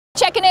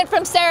checking in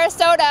from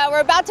Sarasota.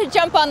 We're about to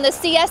jump on the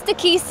Siesta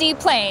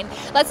Seaplane.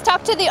 Let's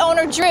talk to the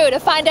owner, Drew, to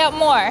find out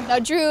more. Now,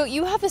 Drew,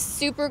 you have a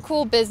super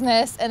cool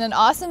business and an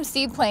awesome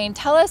seaplane.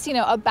 Tell us,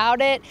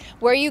 about it,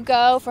 where you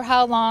go, for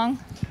how long.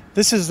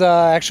 This is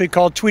actually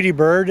called Tweety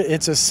Bird.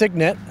 It's a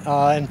Cygnet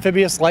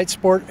amphibious light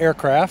sport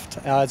aircraft.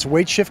 It's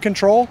weight shift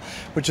control,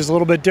 which is a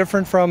little bit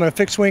different from a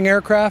fixed wing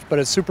aircraft, but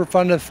it's super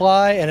fun to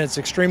fly and it's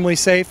extremely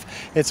safe.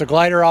 It's a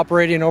glider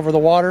operating over the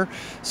water.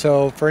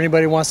 So for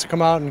anybody who wants to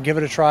come out and give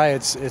it a try,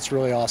 it's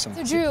really awesome.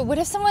 So Drew, what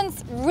if someone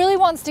really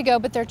wants to go,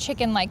 but they're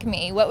chicken like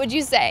me? What would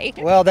you say?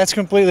 Well, that's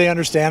completely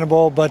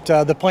understandable, but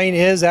the plane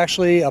is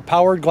actually a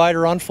powered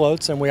glider on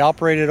floats and we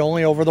operate it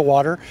only over the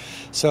water.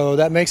 So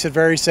that makes it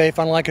very safe,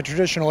 unlike a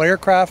traditional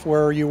aircraft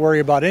where you worry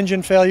about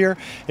engine failure.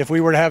 If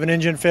we were to have an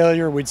engine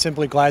failure, we'd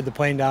simply glide the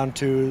plane down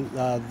to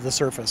the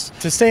surface.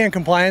 To stay in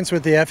compliance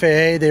with the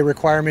FAA, they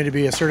require me to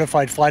be a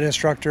certified flight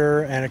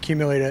instructor and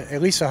accumulate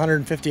at least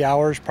 150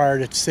 hours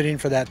prior to sitting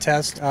for that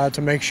test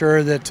to make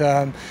sure that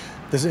the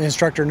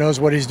instructor knows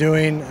what he's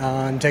doing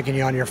and taking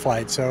you on your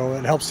flight. So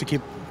it helps to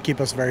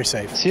keep us very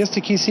safe.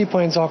 Siesta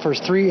Seaplanes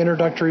offers 3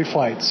 introductory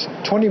flights,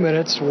 20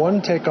 minutes,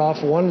 1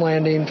 takeoff, 1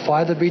 landing,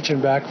 fly the beach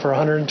and back for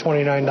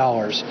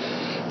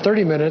 $129.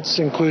 30 minutes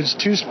includes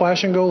 2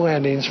 splash and go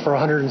landings for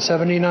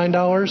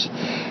 $179,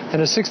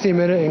 and a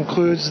 60-minute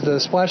includes the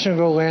splash and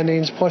go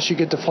landings, plus you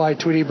get to fly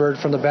Tweety Bird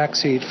from the back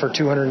seat for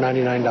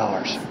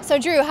 $299. So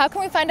Drew, how can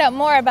we find out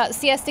more about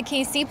Siesta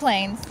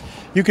Seaplanes?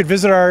 You could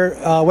visit our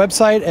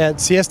website at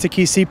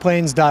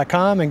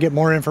siestaseaplanes.com and get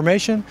more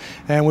information.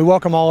 And we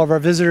welcome all of our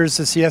visitors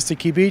to Siesta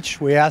Key Beach.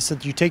 We ask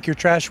that you take your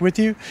trash with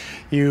you.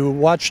 You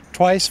watch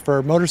twice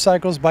for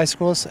motorcycles,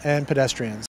 bicyclists, and pedestrians.